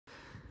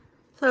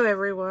Hello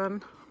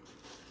everyone,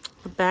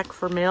 we're back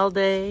for mail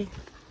day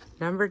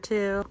number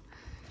 2,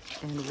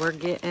 and we're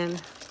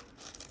got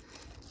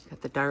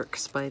the dark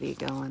Spidey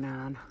going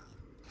on.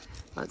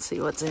 Let's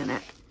see what's in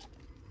it.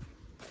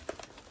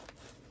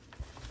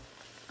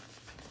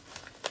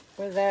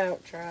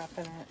 Without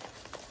dropping it.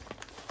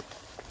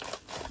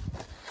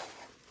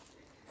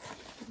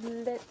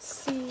 Let's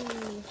see.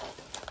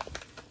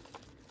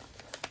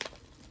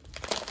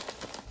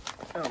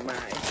 Oh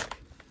my.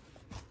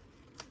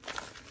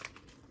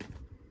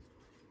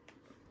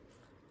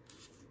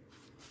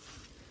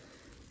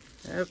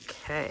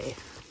 Okay,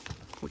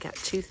 we got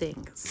 2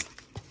 things.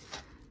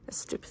 This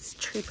stupid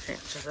tree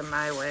branch is in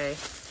my way.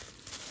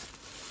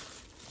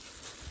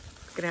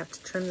 I'm gonna have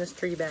to trim this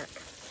tree back.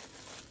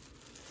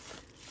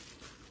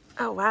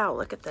 Oh wow,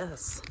 look at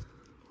this.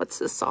 What's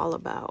this all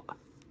about?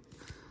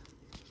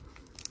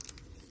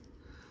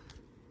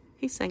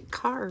 He sent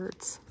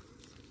cards.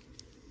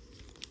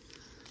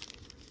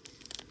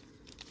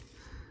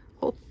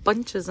 Whole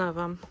bunches of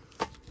them.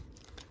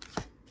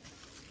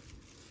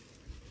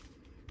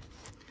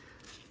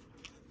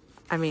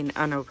 I mean,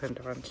 unopened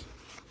ones.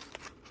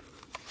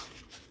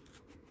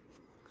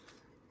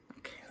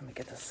 Okay, let me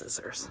get the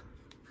scissors.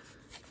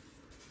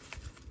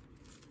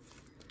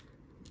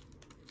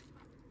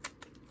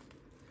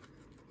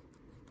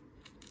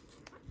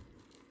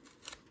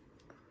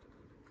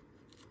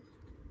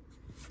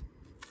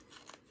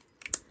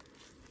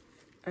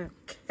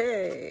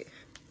 Okay,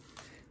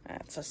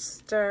 that's a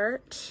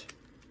start.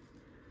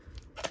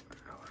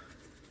 Wow.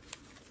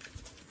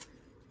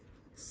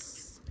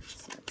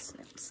 Snip,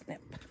 snip,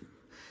 snip.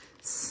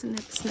 Snip,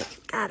 snip.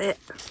 Got it.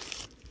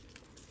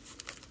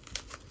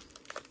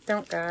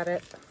 Don't got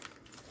it.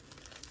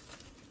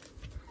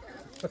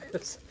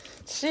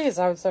 Jeez,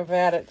 I'm so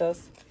bad at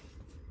this.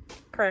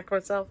 Crack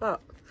myself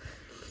up.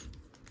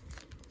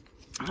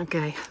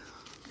 Okay.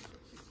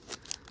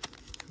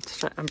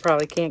 I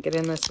probably can't get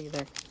in this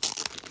either.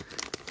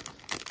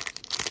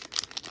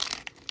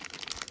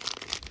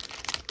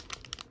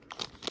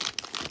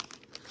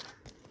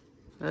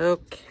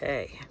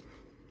 Okay.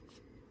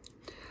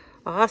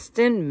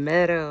 Austin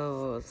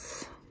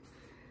Meadows.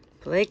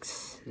 Blake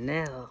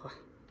Snell.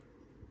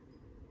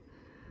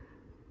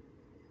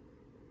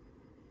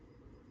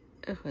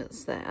 Who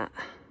is that?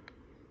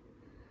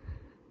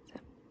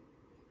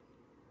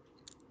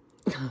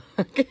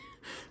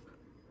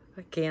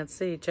 I can't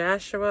see.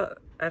 Joshua,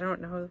 I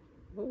don't know.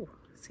 Ooh,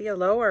 is he a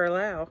low or a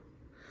low?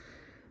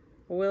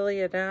 Willie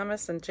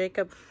Adamas and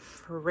Jacob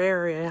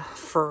Ferreira.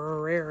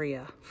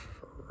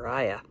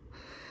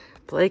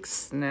 Blake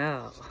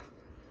Snell.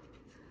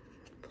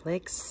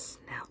 Blake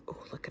Snell.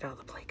 Oh, look at all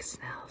the Blake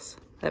Snells.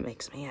 That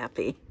makes me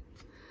happy.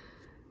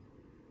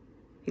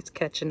 He's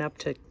catching up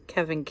to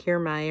Kevin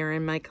Kiermaier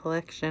in my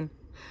collection.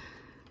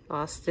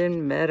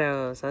 Austin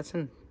Meadows. That's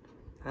a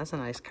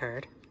nice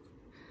card.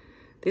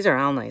 These are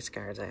all nice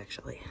cards,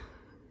 actually.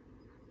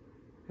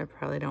 I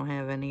probably don't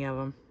have any of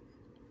them.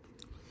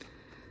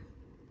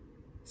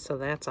 So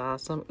that's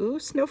awesome. Ooh,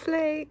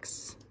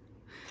 snowflakes.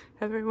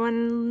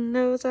 Everyone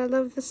knows I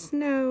love the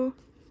snow.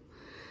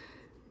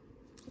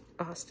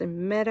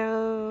 Austin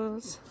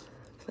Meadows.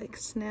 Blake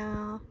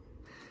Snell.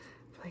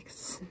 Blake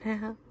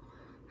Snell.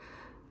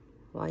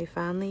 Life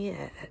on the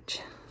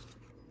Edge.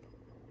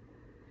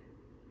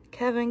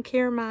 Kevin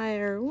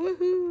Kiermaier.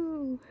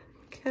 Woohoo!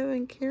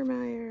 Kevin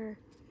Kiermaier.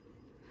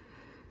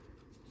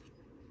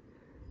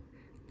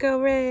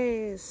 Go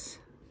Rays!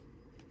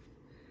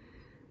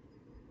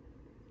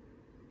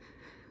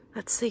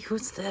 Let's see,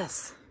 who's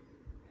this?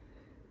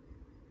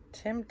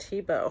 Tim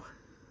Tebow.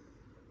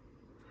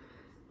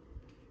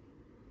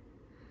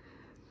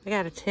 I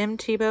got a Tim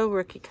Tebow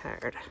rookie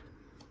card.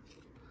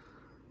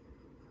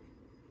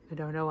 I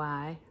don't know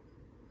why.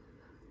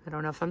 I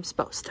don't know if I'm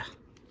supposed to.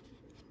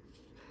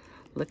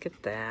 Look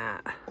at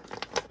that.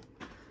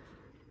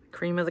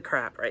 Cream of the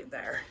crop right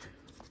there.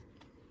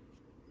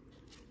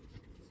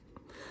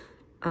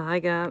 I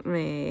got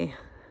me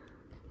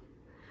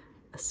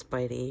a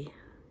Spidey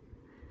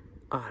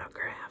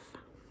autograph.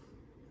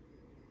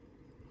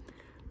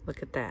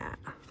 Look at that.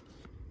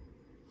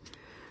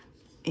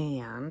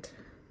 And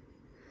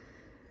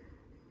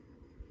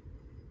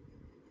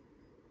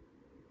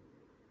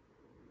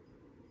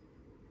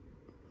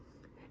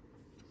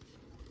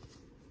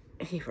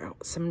he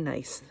wrote some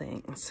nice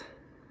things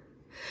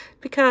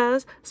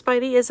because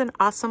Spidey is an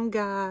awesome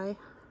guy.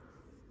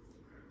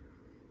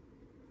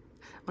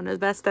 One of the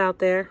best out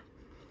there.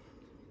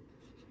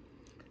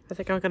 I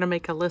think I'm going to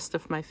make a list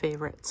of my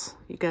favorites.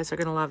 You guys are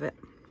going to love it.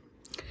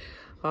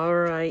 All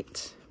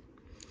right.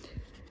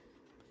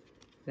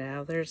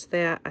 Now there's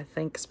that. I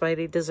think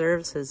Spidey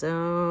deserves his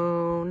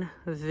own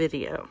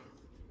video.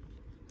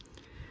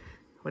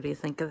 What do you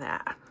think of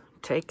that?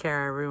 Take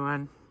care,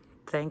 everyone.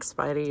 Thanks,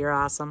 Spidey. You're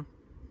awesome.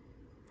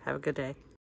 Have a good day.